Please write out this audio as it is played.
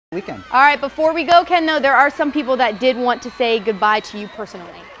weekend. All right, before we go, Ken, though, there are some people that did want to say goodbye to you personally.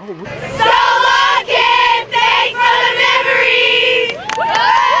 So long, Ken! Thanks for the memories!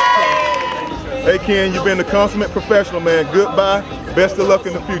 Hey, Ken, you've been a consummate professional, man. Goodbye. Best of luck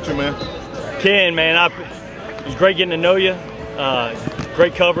in the future, man. Ken, man, it was great getting to know you.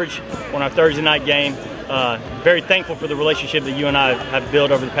 Great coverage on our Thursday night game. Very thankful for the relationship that you and I have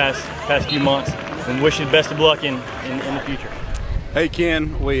built over the past few months, and wish you the best of luck in the future. Hey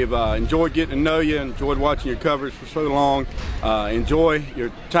Ken, we've enjoyed getting to know you, enjoyed watching your coverage for so long. Enjoy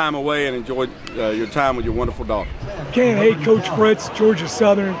your time away and enjoy your time with your wonderful daughter. Ken, hey, Coach Fritz, Georgia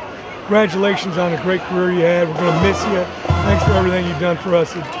Southern. Congratulations on a great career you had. We're going to miss you. Thanks for everything you've done for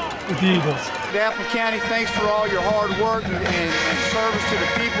us with the Eagles. Daphne County, thanks for all your hard work and service to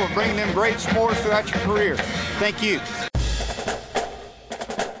the people and bringing them great sports throughout your career. Thank you.